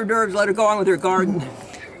won't get on her nerves. Let her go on with her garden.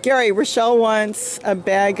 Gary, Rochelle wants a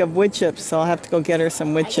bag of wood chips, so I'll have to go get her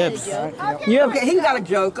some wood chips. You have, Okay, he got a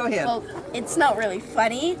joke. Go ahead. Well, it's not really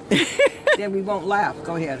funny. Then we won't laugh.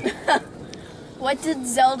 Go ahead. What did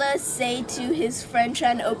Zelda say to his friend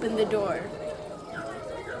trying to open the door?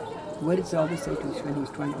 What did Zelda say to his friend who was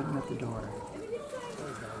trying to open up the door?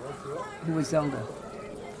 Who was Zelda?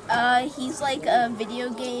 He's like a video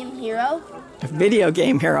game hero. a video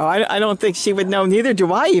game hero. I don't think she would know. Neither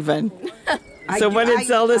do I even. So what did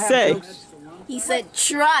Zelda say? He said,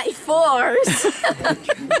 "Try force."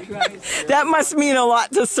 That must mean a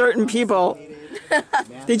lot to certain people.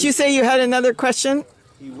 Did you say you had another question?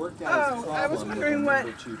 Oh, I was wondering what.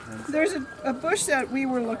 There's a bush that we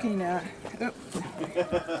were looking at. Oh.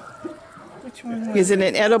 Which one was Is it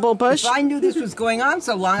an edible bush? If I knew this was going on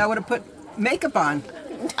so long, I would have put makeup on.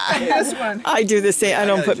 this one? I do the same. I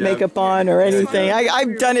don't put makeup on or anything.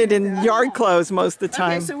 I've done it in yard clothes most of the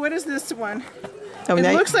time. Okay, so what is this one? Oh, It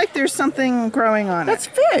now- looks like there's something growing on That's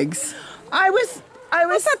it. figs. I was.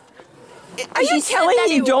 Are you telling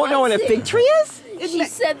me you don't know what a fig tree is? She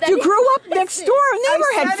said that. You grew up next door and never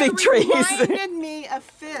had fig It trees. reminded me of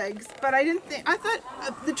figs, but I didn't think. I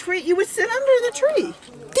thought the tree. You would sit under the tree.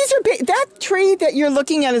 These are big. That tree that you're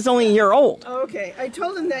looking at is only a year old. Okay, I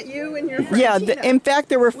told him that you and your friend Yeah. Tina In fact,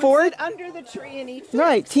 there were would 4. sit under the tree and eat figs.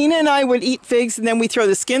 Right. Tina and I would eat figs, and then we throw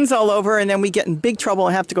the skins all over, and then we get in big trouble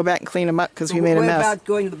and have to go back and clean them up because we made a What mess. about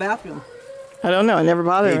going to the bathroom? I don't know. It never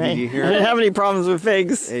bothered Hey, did me. you hear- I didn't have any problems with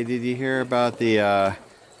figs. Hey, did you hear about the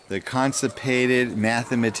constipated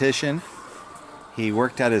mathematician? He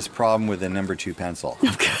worked out his problem with a number 2 pencil.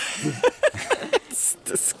 It's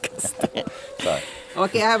disgusting. Sorry.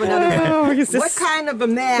 Okay, I have another Oh, one. is this- What kind of a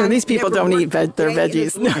man? No, these people never don't eat worked their a day in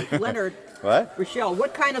his veggies. life? Leonard, What? Rochelle,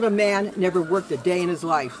 what kind of a man never worked a day in his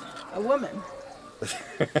life? A woman.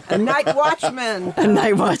 A night watchman. A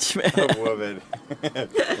night watchman. Woman.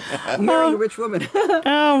 Marrying a rich woman.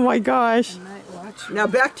 Oh my gosh. Night Now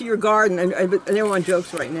back to your garden, and everyone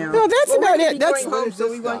jokes right now. No, that's about it. That's That's home, so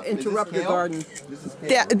we won't interrupt your garden.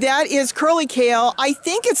 that is curly kale. I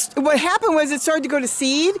think it's what happened was it started to go to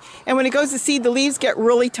seed, and when it goes to seed, the leaves get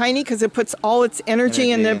really tiny because it puts all its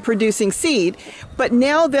energy into producing seed. But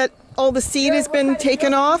now that all the seed has been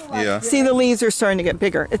taken off, see the leaves are starting to get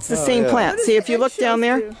bigger. It's the same plant. See if you look down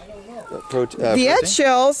there, the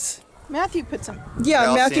eggshells. Matthew put some. Yeah,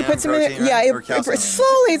 Calcium, Matthew puts them in it. protein, Yeah, or calcium.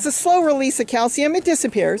 slowly. It's a slow release of calcium. It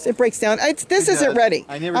disappears. It breaks down. This isn't ready.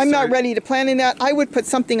 I'm not ready to plant in that. I would put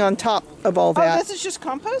something on top of all Oh, that. this is just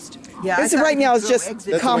compost? Yeah, This is right now is just That's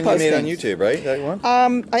the composting. one you made on YouTube, right? That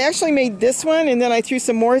one? I actually made this one, and then I threw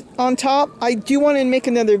some more on top. I do want to make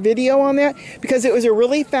another video on that because it was a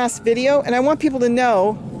really fast video, and I want people to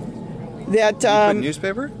know that You put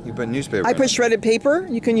newspaper? You put newspaper. I put shredded paper.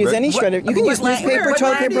 You can use any shredded. You can use newspaper, What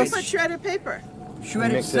toilet do you paper. put shredded paper?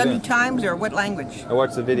 Shredded Mix it 70 in. times, or what language? I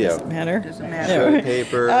watched the video. Matter. Doesn't matter. Shredded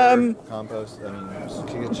paper, compost, I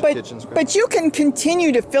mean, kitchen scrap. But you can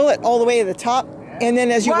continue to fill it all the way to the top, and then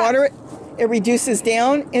as you water it, it reduces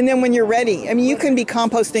down, and then when you're ready, I mean, you can be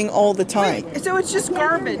composting all the time. Wait, so it's just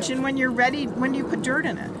garbage, and when you're ready, when do you put dirt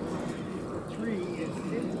in it?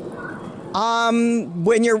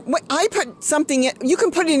 I put something in, you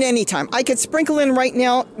can put it in any time. I could sprinkle in right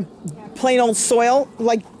now plain old soil,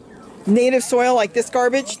 like native soil, like this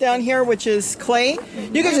garbage down here, which is clay.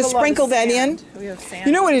 You can just sprinkle that in. We have sand.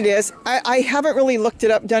 You know what it is? I haven't really looked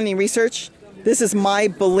it up, done any research. This is my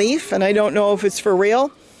belief, and I don't know if it's for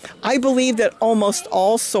real. I believe that almost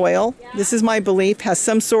all soil, this is my belief, has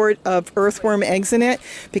some sort of earthworm eggs in it,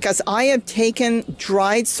 because I have taken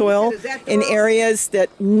dried soil in areas that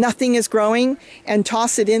nothing is growing and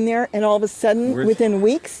toss it in there, and all of a sudden, within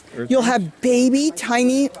weeks, you'll have baby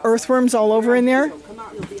tiny earthworms all over in there.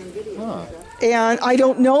 And I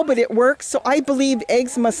don't know, but it works. So I believe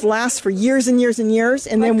eggs must last for years and years and years.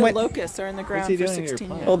 And Like then the when locusts are in the ground for 16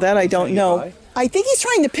 years. well, that I don't know. I think he's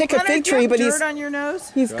trying to pick a Connor, fig do you tree, have but dirt on your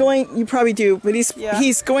nose? he's going. You probably do, but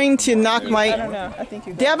he's going to knock my. I don't know. I think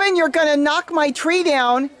you. Devin, you're going to knock my tree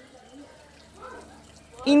down.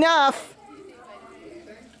 Enough.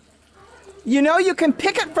 You know you can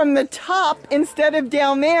pick it from the top instead of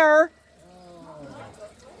down there.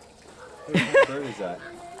 What bird is that?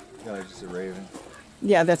 No, it's just a raven.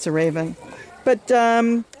 Yeah, that's a raven. But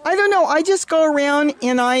I don't know. I just go around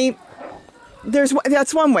and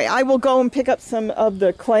that's one way. I will go and pick up some of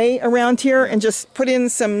the clay around here and just put in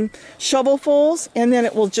some shovelfuls, and then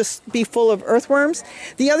it will just be full of earthworms.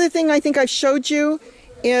 The other thing I think I've showed you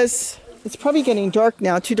is, it's probably getting dark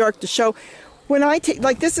now, too dark to show. When I take,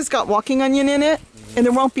 like this has got walking onion in it, and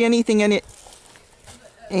there won't be anything in it.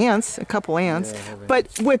 Ants, a couple ants. But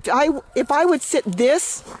if I would sit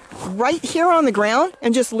this right here on the ground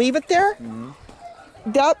and just leave it there,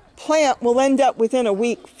 that plant will end up within a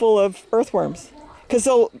week full of earthworms, because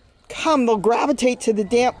they'll gravitate to the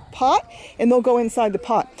damp pot and they'll go inside the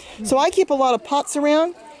pot. So I keep a lot of pots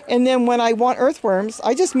around, and then when I want earthworms,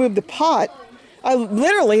 I just move the pot. I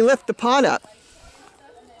literally lift the pot up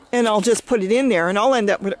and I'll just put it in there, and I'll end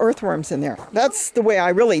up with earthworms in there. That's the way I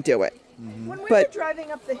really do it. When we were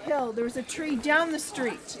driving up the hill, there was a tree down the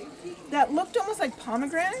street that looked almost like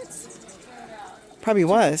pomegranates. Probably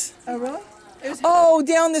was. Oh, really? Oh,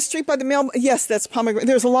 down the street by the mail. Yes, that's pomegranate.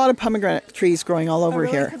 There's a lot of pomegranate trees growing all over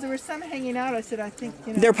here. Because there were some hanging out. I said, I think,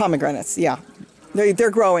 you know. They're pomegranates, yeah.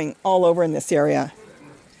 They're growing all over in this area.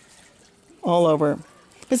 All over.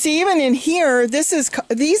 But see, even in here,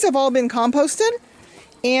 these have all been composted,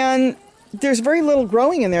 and there's very little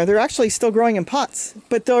growing in there. They're actually still growing in pots,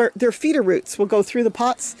 but their feeder roots will go through the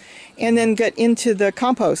pots and then get into the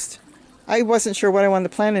compost. I wasn't sure what I wanted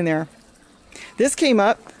to plant in there. This came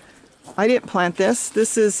up. I didn't plant this.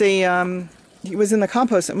 This is it was in the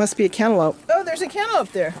compost. It must be a cantaloupe. Oh, there's a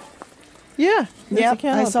cantaloupe there. Yeah. Yeah,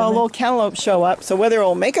 I saw a little cantaloupe show up. So whether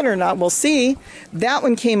it'll make it or not, we'll see. That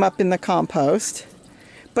one came up in the compost.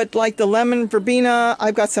 But like the lemon verbena,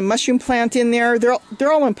 I've got some mushroom plant in there. They're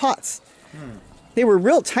all in pots. They were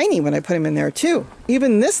real tiny when I put them in there too.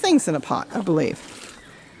 Even this thing's in a pot, I believe.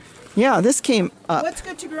 Yeah, this came up. What's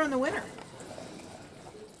good to grow in the winter?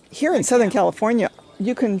 Here in Southern California,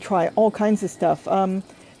 you can try all kinds of stuff.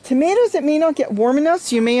 Tomatoes, it may not get warm enough,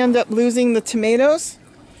 so you may end up losing the tomatoes.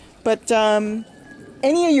 But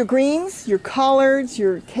any of your greens, your collards,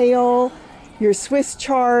 your kale, your Swiss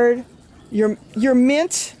chard, your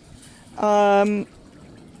mint, gosh,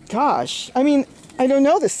 I mean, I don't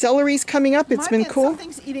know. The celery's coming up. It's been cool.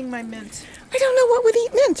 Something's eating my mint. I don't know what would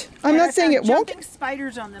eat mint. I'm not saying it won't. Jumping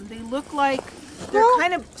spiders on them. They look like they're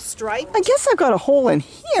kind of striped. I guess I've got a hole in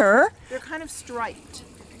here. They're kind of striped.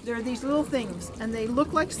 There are these little things, and they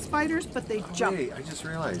look like spiders, but they jump. Wait, I just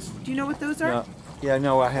realized. Do you know what those are? No. Yeah,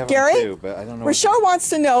 no, I have Gary? them too, but I don't know. Rochelle wants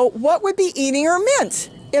to know what would be eating her mint.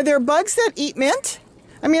 Are there bugs that eat mint?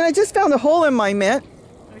 I mean, I just found a hole in my mint.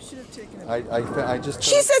 I should have taken it. I just.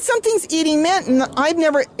 She said something's eating mint, and I've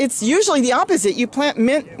never. It's usually the opposite. You plant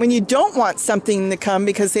mint when you don't want something to come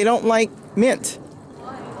because they don't like mint.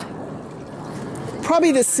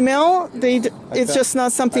 Probably the smell. It's just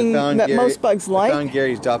not something that most bugs like. I found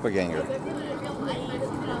Gary's doppelganger.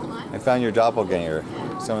 I found your doppelganger.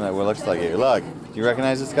 Someone that looks like you. Look, do you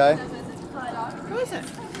recognize this guy? Who is it?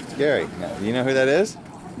 It's Gary. No, do you know who that is?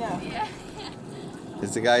 No.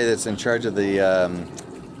 It's the guy that's in charge of the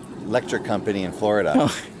electric company in Florida.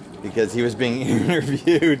 Oh. Because he was being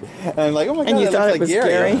interviewed, and I'm like, oh my god, And you that thought looks it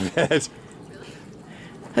like was Gary. Gary?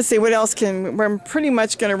 Let's see what else we're pretty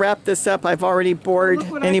much going to wrap this up. I've already bored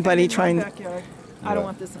Look what I anybody found in my trying. backyard. I don't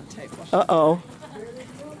want this on tape. Uh-oh.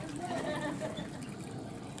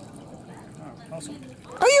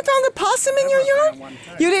 Oh, you found the possum in your yard?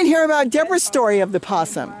 You didn't hear about Deborah's story of the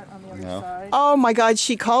possum. No. Oh my God,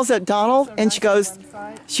 she calls at Donald and she goes,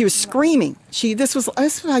 she was screaming. This was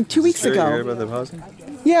like 2 weeks Sure, you heard ago. about the possum?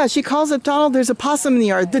 Yeah, she calls up Donald, there's a possum in the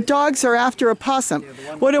yard. The dogs are after a possum.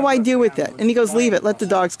 What do I do with it? And he goes, leave it, let the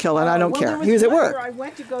dogs kill it, I don't care. He was at work.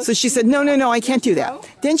 So she said, no, I can't do that.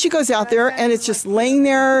 Then she goes out there and it's just laying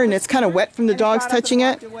there and it's kind of wet from the dogs touching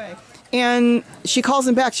it. And she calls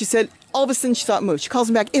him back. She said, all of a sudden she saw it move. She calls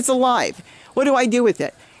him back, it's alive. What do I do with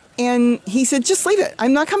it? And he said, just leave it.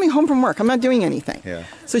 I'm not coming home from work. I'm not doing anything. Yeah.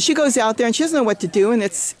 So she goes out there and she doesn't know what to do. And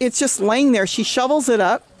it's just laying there. She shovels it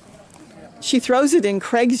up. She throws it in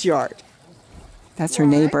Craig's yard. That's her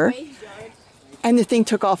neighbor. And the thing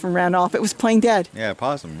took off and ran off. It was playing dead. Yeah,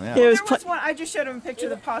 possum. Yeah. It was There was one, I just showed him a picture of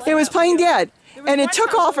the possum. It was playing dead. And it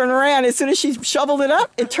took off and ran. As soon as she shoveled it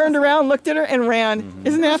up, it turned around, looked at her, and ran.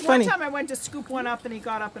 Isn't that funny? One time I went to scoop one up and he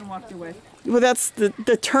got up and walked away. Well, that's the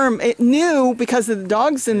term. It knew because of the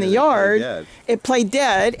dogs in the they played yard. dead. It played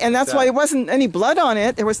dead, and that's why there wasn't any blood on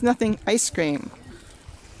it. There was nothing ice cream.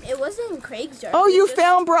 It wasn't in Craig's yard. Oh, It you was just-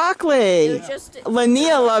 found broccoli. It was just.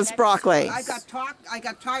 Linnea loves broccoli. I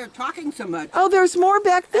got tired talking so much. Oh, there's more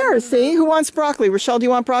back there. See, who wants broccoli? Rochelle, do you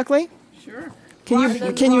want broccoli? Sure.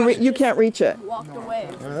 You can't reach it. Walked away.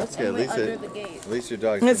 Oh, that's good. And went under the gate. At least your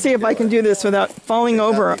dog's. Let's see if I can do this without falling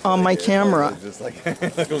over on my camera. Just like I'm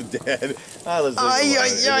dead. Let's Ay,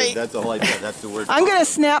 ay, ay. That's all I did. That's the word. I'm gonna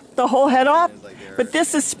snap the whole head off, but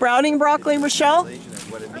this is sprouting broccoli, Rochelle.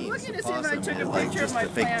 What it means. looking to see if I took a Like picture of just my the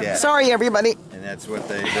fake plant. dead. Sorry, everybody. And that's what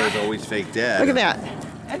there's always fake dead. Look at that.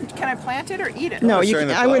 And can I plant it or eat it? No, it's showing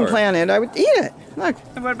the I wouldn't flower. plant it. I would eat it. Look,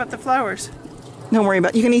 And what about the flowers? don't worry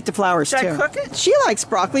about it. You can eat the flowers Should too. I cook it? She likes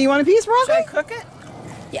broccoli. You want a piece of Should I broccoli? cook it?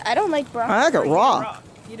 Yeah, I don't like broccoli. I like it Or eat raw.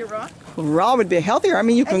 Eat it raw? Raw would be healthier. I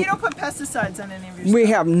mean, you And you can. don't put pesticides on any of your We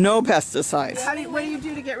stuff. have no pesticides. What do you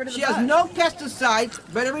do to get rid of She the has bugs? no pesticides,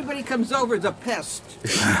 but everybody comes over as a pest.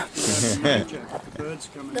 The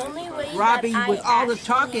only way Robbie, that with I all the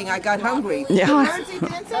talking, I got hungry. Yeah. Birds eat the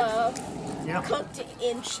insects? cooked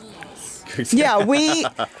in cheese. Yeah, we.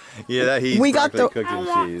 Yeah, that he's We got broccoli the- cooked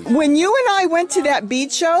in cheese. When you and I went to that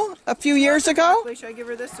beach show a few years ago, Should I give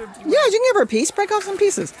her this or do you yeah, you can give her a piece. Break off some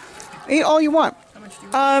pieces. Eat all you want. how much do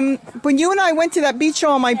you want? When you and I went to that beach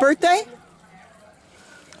show on my birthday,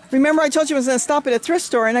 remember I told you I was going to stop at a thrift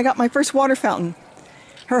store and I got my first water fountain.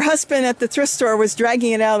 Her husband at the thrift store was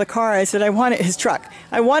dragging it out of the car. I said, I want it, his truck.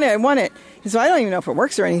 I want it. He said, I don't even know if it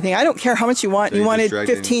works or anything. I don't care how much you want. So you he wanted just dragged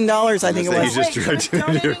it $15, I think it He was. just Wait, dragged you're it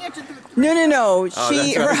in donating here. it to the... No. that's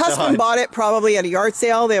what Her I husband thought. bought it probably at a yard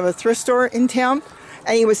sale. They have a thrift store in town.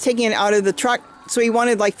 And he was taking it out of the truck. So he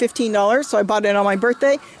wanted like $15. So I bought it on my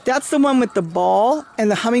birthday. That's the one with the ball. And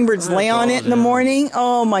the hummingbirds lay on it in the morning.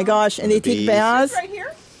 Oh my gosh. And they take bees. baths. Right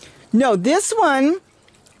here? No, this one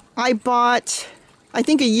I bought, I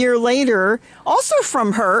think a year later, also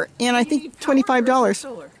from her. And I think $25.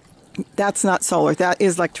 Solar. That's not solar. That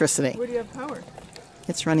is electricity. Where do you have power?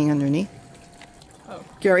 It's running underneath. Oh.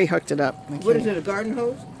 Gary hooked it up. What is it, a garden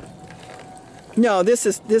hose? No, this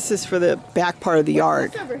is for the back part of the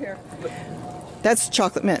yard. What's over here? That's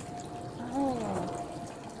chocolate mint.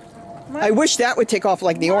 I wish that would take off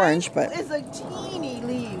like the orange, but It's like teeny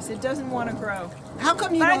leaves. It doesn't want to grow. How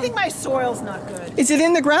come you But don't... I think my soil's not good is it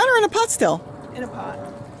in the ground or in a pot still? in a pot.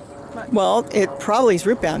 Well, it probably is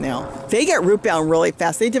root bound now. They get root bound really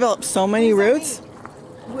fast. They develop so many roots.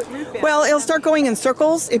 What root band? Well, it'll start going in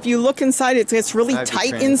circles. If you look inside, it gets really I have to tight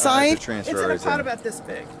I have to inside. transfer It's in a everything. pot about this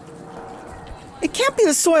big. It can't be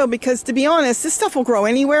the soil because, to be honest, this stuff will grow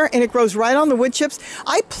anywhere, and it grows right on the wood chips.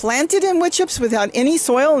 I planted in wood chips without any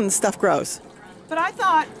soil, and stuff grows. But I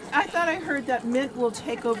thought I heard that mint will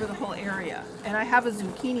take over the whole area, and I have a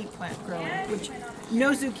zucchini plant growing, which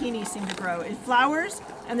no zucchini seem to grow. It flowers,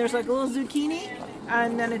 and there's like a little zucchini,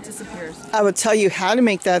 and then it disappears. I will tell you how to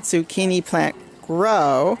make that zucchini plant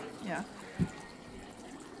grow. Yeah.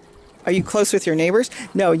 Are you close with your neighbors?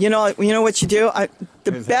 No, you know what you do?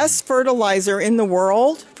 The best fertilizer in the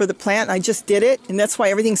world for the plant, and I just did it, and that's why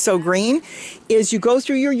everything's so green, is you go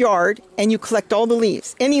through your yard and you collect all the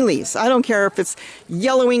leaves, any leaves. I don't care if it's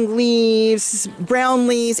yellowing leaves, brown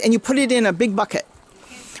leaves, and you put it in a big bucket.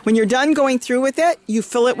 When you're done going through with it, you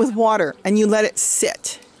fill it with water and you let it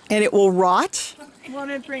sit, and it will rot. Won't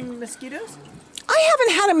it bring mosquitoes? I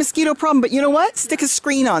haven't had a mosquito problem, but you know what? Stick a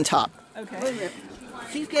screen on top. Okay.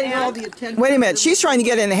 She's getting all the attention. Wait a minute, she's trying to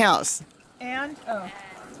get in the house. And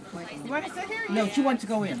you want to sit here? No, she wants to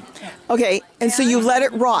go in. Okay, and so you let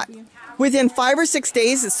it rot. Within 5 or 6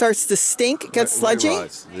 days, it starts to stink, it gets sludgy.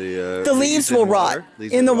 The leaves will rot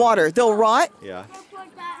in the water. They'll rot. Yeah.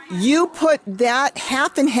 You put that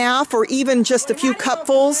half and half, or even just a few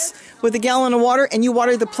cupfuls with a gallon of water, and you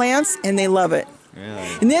water the plants, and they love it. Really?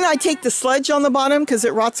 And then I take the sludge on the bottom because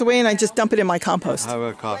it rots away, and I just dump it in my compost. How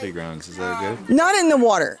about coffee grounds? Is that good? Not in the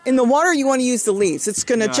water. In the water, you want to use the leaves. It's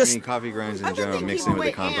going to No, just... I mean coffee grounds in general mixed in with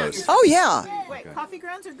the compost. Oh, yeah. Wait, coffee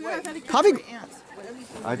grounds are good? I thought it keeps Coffee- away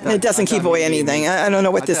ants. It doesn't keep away anything. I don't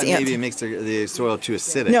know what this ant... Maybe it makes the soil too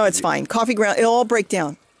acidic. No, it's fine. Coffee ground, it'll all break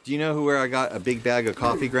down. Do you know where I got a big bag of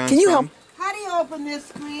coffee grounds Can you from? help? How do you open this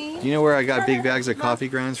screen? Do you know where I got big bags of coffee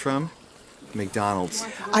grounds from? McDonald's.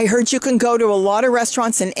 I heard you can go to a lot of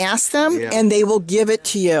restaurants and ask them, Yeah. and they will give it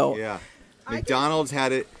to you. Yeah. McDonald's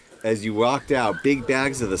had it as you walked out, big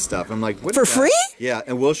bags of the stuff. I'm like, what? For is that? free? Yeah,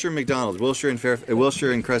 and Wilshire McDonald's, Wilshire and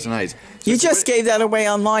Crescent Heights. So You I said, just gave that away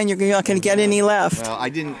online. You're not going to get any left. Well, I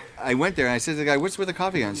didn't. I went there and I said to the guy, "What's with the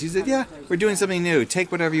coffee grounds?" He said, "Yeah, we're doing something new.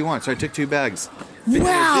 Take whatever you want." So I took 2 bags.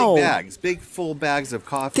 Wow. Big bags, big full bags of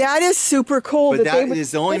coffee. That is super cool. But they that would-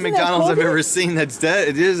 is the only Isn't that McDonald's cool? I've ever seen that's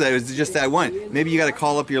dead. It was just that one. Maybe you got to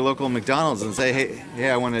call up your local McDonald's and say,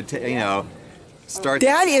 hey, I want to, start.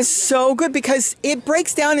 That is so good because it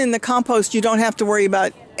breaks down in the compost. You don't have to worry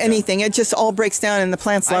about anything. It just all breaks down and the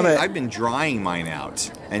plants love it. I've been drying mine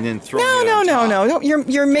out and then throwing No, it no, on no, top. no. Don't-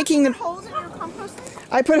 You're making the. Holes in your compost?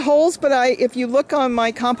 I put holes, but if you look on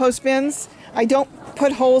my compost bins, I don't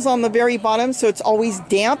put holes on the very bottom, so it's always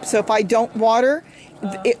damp. So if I don't water,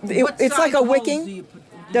 What it's like size a holes wicking. do you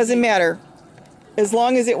put- Doesn't matter. As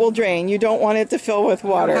long as it will drain. You don't want it to fill with You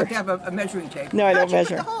water. have to have a measuring tape. No, I don't How'd you put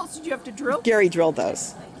measure. the holes? Did you have to drill? Gary drilled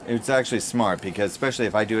those. It's actually smart because especially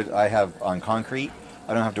if I do it, I have on concrete.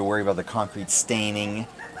 I don't have to worry about the concrete staining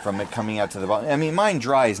from it coming out to the bottom. I mean, mine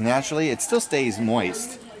dries naturally. It still stays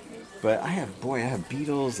moist, but I have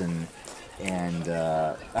beetles and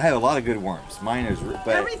I have a lot of good worms. Mine is, but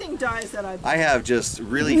Everything dies that I have just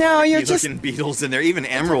really No, you're freaky just- looking beetles in there. Even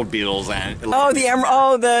emerald beetles and Oh, the emerald.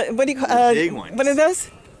 Oh, the what do you call? The big ones. What are those?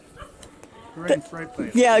 Green fruit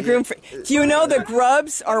beetle. Yeah, green. Do you know the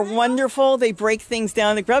grubs are wonderful? They break things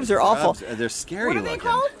down. The grubs are awful. They're scary What are they looking.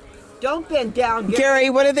 called? Don't bend down. Gary,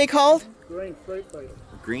 what are they called? Green fruit beetle.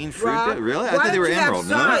 Green fruit? Rob, Really? I why thought they were don't you have emerald.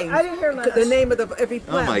 No? signs? I didn't hear The name of every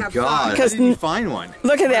Oh plant. my have god! signs. How Because did you find one?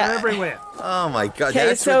 Look at They're that. everywhere. Oh my god! Okay,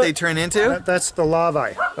 That's so- what they turn into? That's the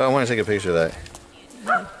larvae. Oh, I want to take a picture of that.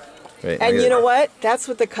 Wait, I And gotta- you know what? That's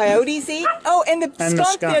what the coyotes eat. Oh, and the And the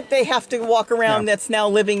skunk skunk. that they have to walk around Yeah. that's now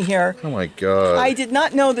living here. Oh my god! I did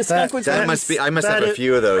not know the skunk was. that going must be. I must that have a is-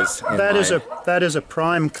 few of those. In That is mine. that is a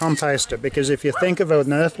prime composter because if you think of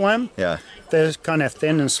an earthworm, Yeah. they're kind of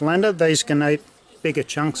thin and slender. These can eat bigger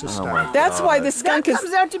chunks of Oh stuff. my god. That's why the That skunk is.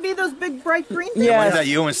 comes out to be those big bright green things. Yeah. What is that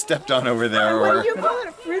you almost stepped on over there? What Or do you call it?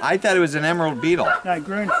 A fruit? I thought it was an emerald beetle. No,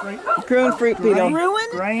 green fruit. Green fruit beetle.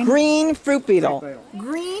 Ruin? Green fruit beetle.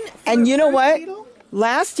 Green. And you know fruit what? beetle?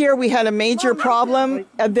 Last year we had a major problem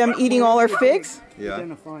of them eating all our figs. Yeah.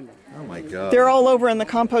 Gonna find it. Oh my god. They're all over in the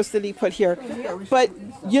compost that he put here. But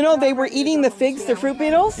you know they were eating the figs, the fruit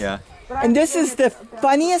beetles. Yeah. And this is the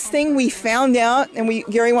funniest thing we found out, and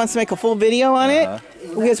Gary wants to make a full video on it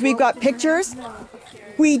because we've got pictures.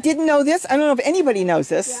 We didn't know this. I don't know if anybody knows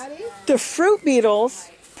this. The fruit beetles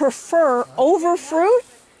prefer over fruit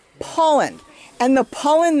pollen, and the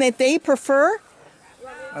pollen that they prefer,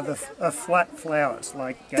 Are flat flowers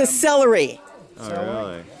like the celery. Oh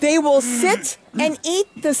really? They will sit and eat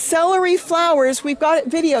the celery flowers. We've got it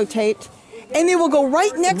videotaped, and they will go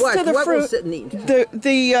right next What? to the What will fruit. sit and eat?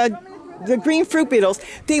 The green fruit beetles.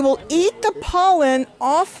 They will eat the pollen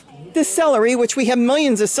off the celery, which we have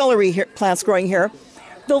millions of celery plants growing here.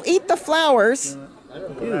 They'll eat the flowers.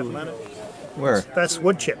 Where? That's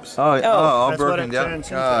Woodchips. Oh, all That's what broken it down. turns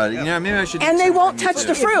into. God, you know, maybe I should. And they won't touch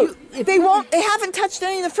the fruit. They haven't touched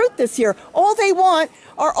any of the fruit this year. All they want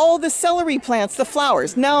are all the celery plants, the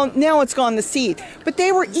flowers. Now it's gone the seed. But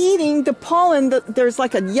they were eating the pollen. There's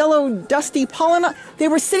like a yellow, dusty pollen. They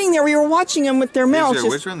were sitting there. We were watching them with their mouths.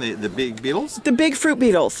 Which one? The big beetles? The big fruit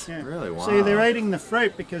beetles. Yeah. Really? Wow. See, they're eating the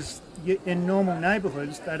fruit because in normal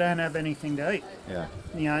neighbourhoods they don't have anything to eat. Yeah.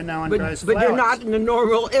 You know, no one grows But flowers. you're not in the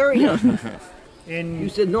normal area. You in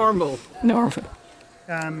said normal. No.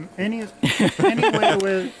 anywhere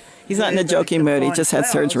where He's not in a joking mood. He just had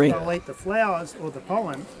surgery. They'll eat the flowers or the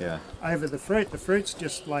pollen Yeah. over the fruit. The fruit's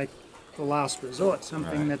just like the last resort,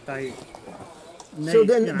 something that they need. So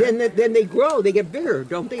then, you know. then they grow. They get bigger,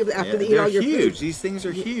 don't they? After they eat They're all your huge. food. These things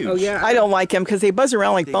are huge. Oh yeah. I don't like them because they buzz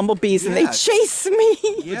around like bumblebees and they yeah. chase me.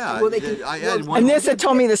 Yeah. Well, they can- I had one. And Nissa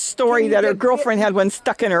told me the story that her girlfriend had one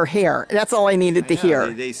stuck in her hair. That's all I needed to Yeah,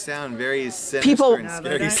 hear. They sound very sinister People- and No,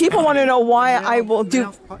 scary. they don't. People want to know why I will do.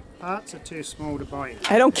 Mouth parts are too small to bite.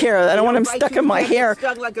 I don't care. I don't want them Bite stuck you, in my you get hair.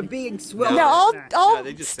 Stuck like a bee and swell. Now Yeah, I'll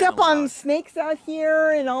they just step sound on loud. snakes out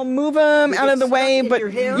here and I'll move them out get of the way, stuck in but your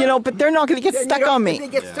hair? but they're not going to get Then you stuck don't- on If me. they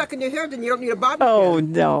get stuck in your hair, then you don't need a bobby Oh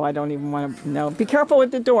pin. no, I don't even want to. No, be careful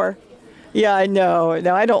with the door. Yeah, I know.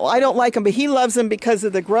 No, I don't like them, but he loves them because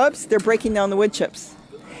of the grubs. They're breaking down the wood chips,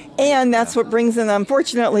 and that's what brings in.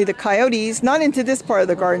 Unfortunately, the coyotes. Not into this part of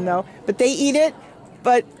the garden though, but they eat it.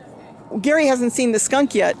 But Gary hasn't seen the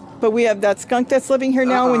skunk yet. But we have that skunk that's living here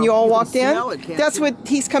now. When you all You can walked in, smell it, can't that's you? what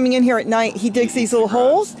he's coming in here at night. He digs these little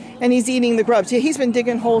holes and he's eating the grubs. Yeah, he's been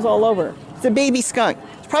digging holes all over. It's a baby skunk.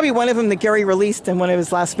 It's probably one of them that Gary released in one of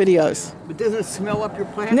his last videos. But doesn't it smell up your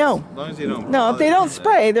plants? No, As long as they don't. no, if they don't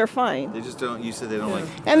spray, they're fine. They just don't. You said they don't like.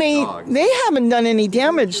 And dogs. they haven't done any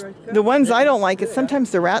damage. The ones I don't like is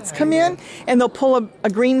sometimes the rats come in and they'll pull a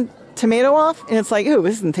green tomato off and it's like, ooh,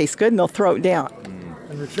 this doesn't taste good, and they'll throw it down.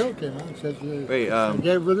 And the show came out and said, Wait.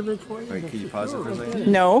 get rid of it for you? Wait. Can you pause it for a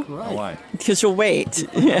second? No, Oh, why? because you'll wait.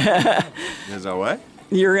 Is that what?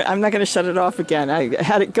 I'm not going to shut it off again. I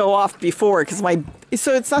had it go off before because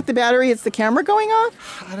so it's not the battery, it's the camera going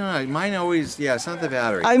off? I don't know. Mine always. Yeah, it's not the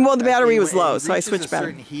battery. Well, the battery was It low, so I reaches switched a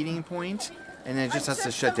battery. certain heating point, and then it just has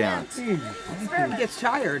to shut down. It gets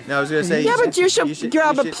tired. No, I was gonna say. Yeah, but you should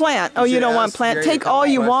grab a plant. Oh, you don't want plant. Jerry Take a couple all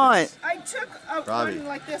you questions. want. I took a Robbie. one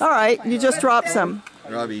like this. All right, you just dropped some.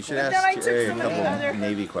 Robbie, you should But then I ask took Jerry a some of the couple other-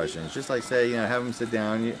 Navy questions. Just like say, have him sit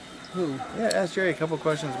down. Who? Yeah, ask Jerry a couple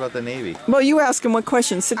questions about the Navy. Well, you ask him what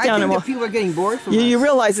questions. Sit I down think and that we'll. people are getting bored from You us.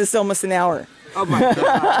 realize it's almost an hour. Oh my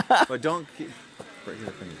God. But don't break it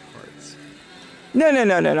up into parts. No.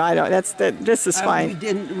 I don't. This is We fine.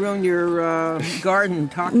 didn't ruin your garden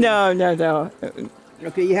talking. No.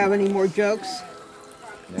 Okay, you have any more jokes?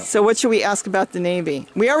 So what should we ask about the Navy?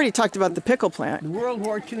 We already talked about the pickle plant. The World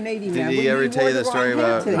War II Navy Did man. he What, ever tell wore you the wrong story hat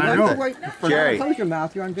about- today. I Why- know. why- Jerry. Close your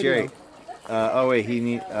mouth. You're on video. Jerry. Oh wait, he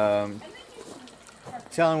need.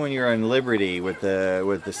 Tell him when you're on Liberty with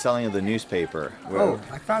the selling of the newspaper. Oh,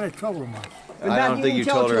 I thought I told him that. But I not don't think you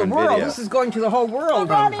tell told it her to in the world. video. This is going to the whole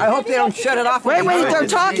world. I hope they don't shut it off. Wait, when you- they're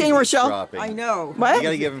It's talking, Navy's Rochelle. dropping. I know. You What?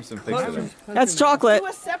 gotta give him some fix to them. That's chocolate. Do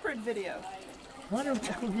a separate video. Why don't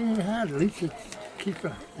you put it in your hat? At least it keeps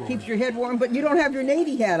it warm. Keeps your head warm, but you don't have your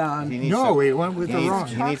Navy hat He on. needs No, some, we went with he the needs, wrong.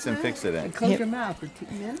 he needs some fix to them. Close your mouth for 2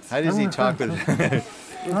 minutes. How does he talk with?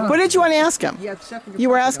 What did you want to ask him? Yeah, separate. You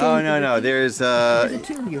were asking. Oh no, there's There's a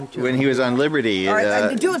two of you. when he was on Liberty. All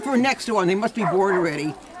right, do it for next one. They must be bored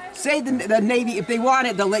already. Say the Navy, if they want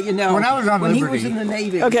it, they'll let you know. When I was on when he Liberty- was in the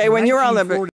Navy. Okay, when you were on Liberty.